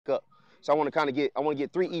So I want to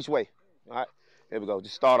get 3 each way. All right, here we go.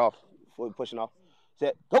 Just start off before we pushing off.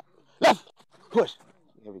 Set, go, left, push.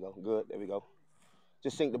 Here we go. Good. There we go.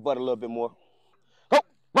 Just sink the butt a little bit more. Go,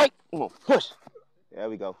 right. Come on, push. There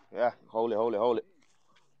we go. Yeah, hold it, hold it, hold it.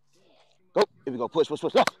 Go. Here we go. Push, push,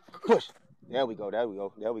 push, left, push. There we go. There we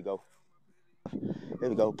go. There we go. There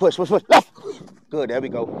we go. Push, push, push, left. Good. There we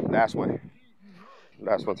go. Last one.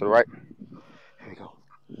 Last one to the right. Here we go.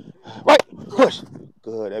 Right. Push.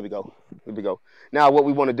 Good. There we go. Here we go. Now what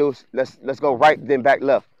we want to do is let's go right, then back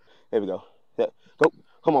left. Here we go. Go.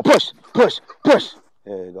 Come on. Push. Push. Push.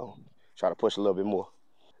 There you go. Try to push a little bit more.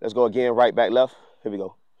 Let's go again. Right, back left. Here we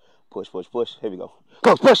go. Push, push, push. Here we go.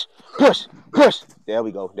 Go. Push. Push. Push. There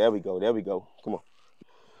we go. There we go. There we go. Come on.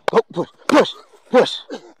 Go. Push. Push. Push.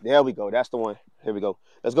 There we go. That's the one. Here we go.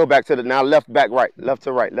 Let's go back to the now left, back, right. Left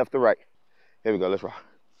to right. Left to right. Here we go. Let's rock.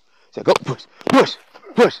 Say go. Push. Push.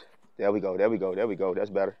 Push. There we go. There we go. There we go. That's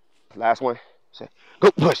better. Last one. Say go.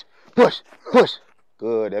 Push. Push. Push.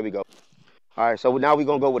 Good. There we go. All right. So now we're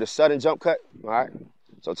going to go with a sudden jump cut. All right.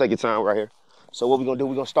 So take your time right here. So what we're going to do,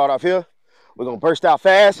 we're going to start off here. We're going to burst out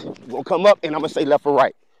fast. We're going to come up, and I'm going to say left or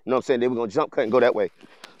right. You know what I'm saying? Then we're going to jump cut and go that way.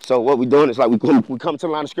 So what we're doing is like we come to the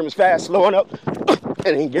line of scrimmage fast, slowing up,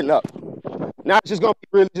 and then getting up. Now it's just going to be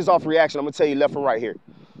really just off reaction. I'm going to tell you left and right here.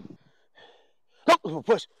 Go,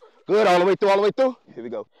 push. Good, all the way through, all the way through. Here we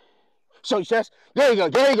go. Show your chest. There you go,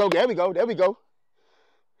 there you go, there we go, there we go.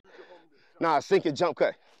 Now sink and jump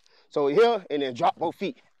cut. So here, and then drop both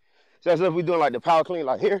feet. So that's if we're doing like the power clean,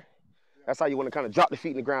 like here. That's how you want to kind of drop the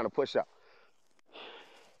feet in the ground and push out.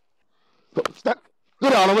 Step.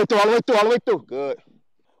 Good, all the way through, all the way through, all the way through. Good.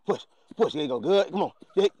 Push, push, there you go, good. Come on,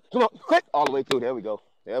 come on, quick. All the way through, there we go,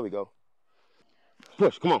 there we go.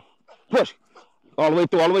 Push, come on, push. All the way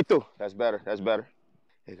through, all the way through. That's better, that's better.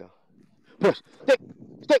 There you go. Push,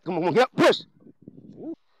 stick, come on, get up, push.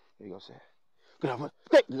 There you go, sir. Good,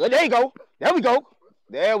 stick, good, there you go. There we go.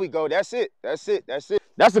 There we go, that's it, that's it, that's it.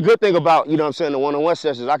 That's the good thing about, you know what I'm saying, the one-on-one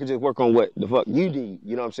sessions. I can just work on what the fuck you need,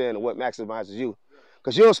 you know what I'm saying, and what maximizes you.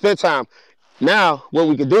 Because you don't spend time. Now, what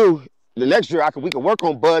we can do, the next year, we can work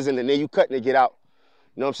on buzzing and then you cut and they get out.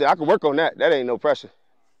 You know what I'm saying? I can work on that. That ain't no pressure.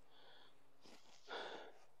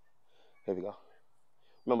 Here we go.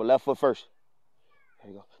 Remember, left foot first.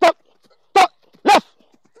 Here we go. Stop, stop, left.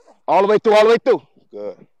 All the way through, all the way through.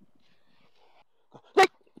 Good.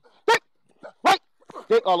 Stick, right.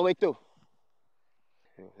 Stick all the way through.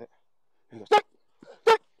 Here we go. Stick,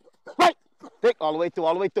 right. Stick all the way through,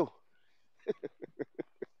 all the way through.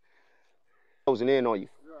 Closing in on you.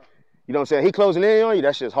 You know what I'm saying? He closing in on you,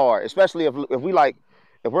 that shit's hard. Especially if we're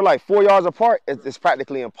like 4 yards apart, it's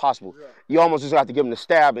practically impossible. Yeah. You almost just have to give him the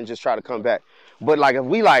stab and just try to come back. But like if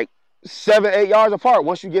we like 7, 8 yards apart,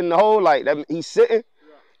 once you get in the hole, like that, he's sitting,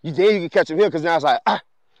 then you can catch him here because now it's like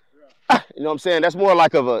you know what I'm saying? That's more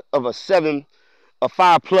like of a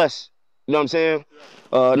 5 plus. You know what I'm saying?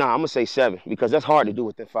 Nah, I'm gonna say 7 because that's hard to do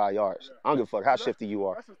within 5 yards. Yeah. I don't give a fuck how shifty you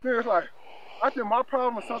are. That's the thing. It's like I think my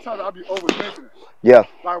problem is sometimes I'll be overthinking it. Yeah.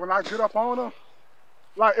 Like when I get up on them,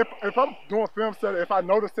 like if I'm doing film study, if I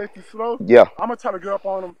know the safety slow, yeah, I'm gonna try to get up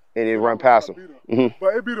on them and then run past them.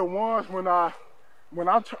 But it be the ones when I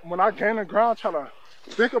gain the ground, try to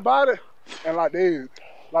think about it, and like they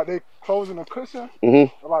closing the cushion,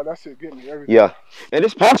 like that shit get me every time. Yeah, and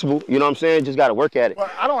it's possible. You know what I'm saying? Just gotta work at it.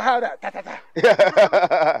 But I don't have that. I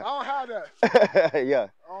don't have that. Yeah.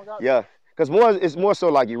 I don't got yeah. Because it's more so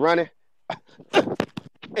like you running, and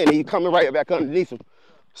then you coming right back underneath him.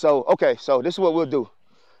 So, okay, so this is what we'll do.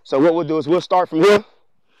 So what we'll do is we'll start from here.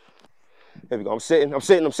 There we go. I'm sitting.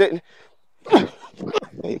 There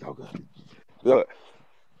you go, good. Good.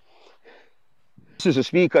 This is a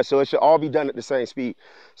speed cut, so it should all be done at the same speed.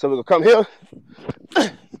 So we're going to come here,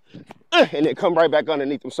 and then come right back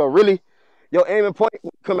underneath them. So really, your aiming point,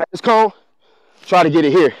 come at this cone, try to get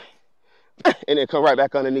it here, and then come right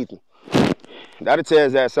back underneath him. That'll tear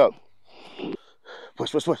his ass up.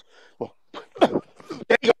 Push, push, push.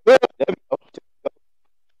 There you go. There we go.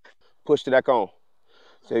 Push to that cone.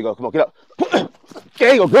 There you go. Come on, get up.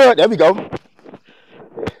 There you go. Good. There we go.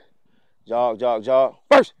 Jog, jog, jog.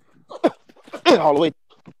 First. All the way.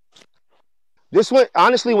 This one,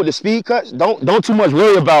 honestly, with the speed cuts, don't too much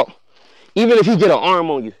worry about. Even if he get an arm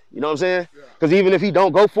on you, you know what I'm saying? Because even if he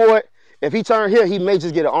don't go for it, if he turn here, he may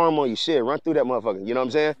just get an arm on you. Shit, run through that motherfucker. You know what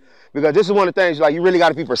I'm saying? Because this is one of the things, like, you really got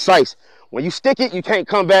to be precise. When you stick it, you can't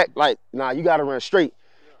come back like, nah, you got to run straight.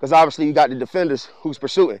 Because obviously you got the defenders who's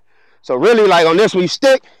pursuing. So really, like on this one, you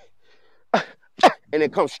stick and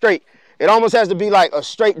it comes straight. It almost has to be like a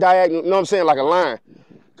straight diagonal, you know what I'm saying, like a line.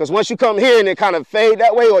 Because once you come here and it kind of fade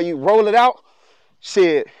that way or you roll it out,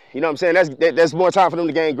 shit, you know what I'm saying, that's more time for them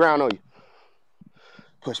to gain ground on you.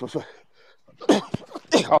 Push, push, push.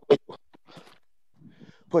 All the way through.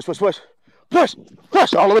 Push, push, push. Push,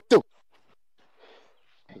 push all the way through.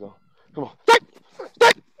 There you go. Come on. Stick,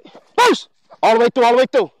 stick, push. All the way through, all the way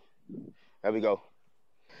through. There we go.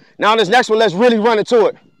 Now this next one, let's really run into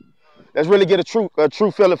it. Let's really get a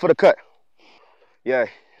true feeling for the cut. Yeah.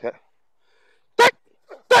 Stick,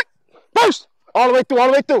 stick, push. All the way through, all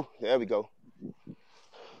the way through. There we go.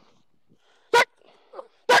 Stick,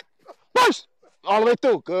 stick, push. All the way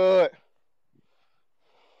through. Good.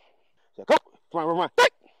 Go. Come on, run, run.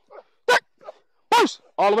 Stick, stick, push.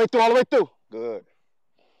 All the way through, all the way through. Good.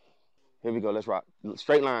 Here we go. Let's rock.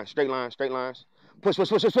 Straight lines, straight lines, straight lines. Push, push,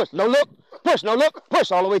 push, push, push. No look. Push, no look.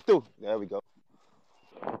 Push all the way through. There we go.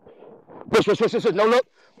 Push, push, push, push, push. No look.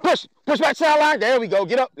 Push, push back sideline. There we go.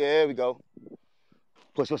 Get up. There we go.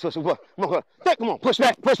 Push, push, push, push. Come on, come on. Come on. Push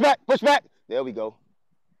back, push back, push back. There we go.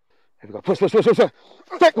 There we go. Push, push, push, push, push.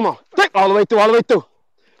 Take, come on. Take all the way through, all the way through.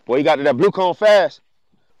 Boy, you got to that blue cone fast.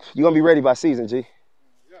 You're going to be ready by season, G.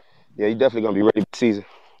 Yeah, you're definitely going to be ready by season.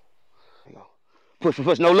 There you go. Push, push,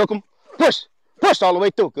 push. No look 'em. Push. Push all the way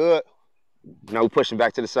through. Good. Now we're pushing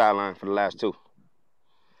back to the sideline for the last two.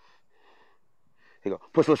 Here you go.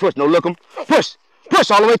 Push, push, push. No look 'em. Push.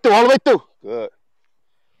 Push all the way through, all the way through. Good.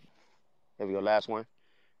 There we go. Last one.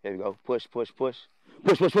 There we go. Push, push, push.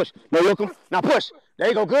 Push, push, push. No look 'em. Now push. There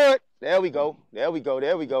you go. Good. There we go. There we go.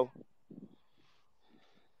 There we go.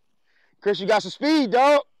 Chris, you got some speed,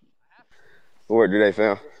 dog. Good work today,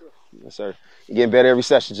 fam. Yes, sir. You're getting better every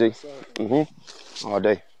session, G. All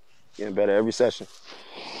day. Getting better every session.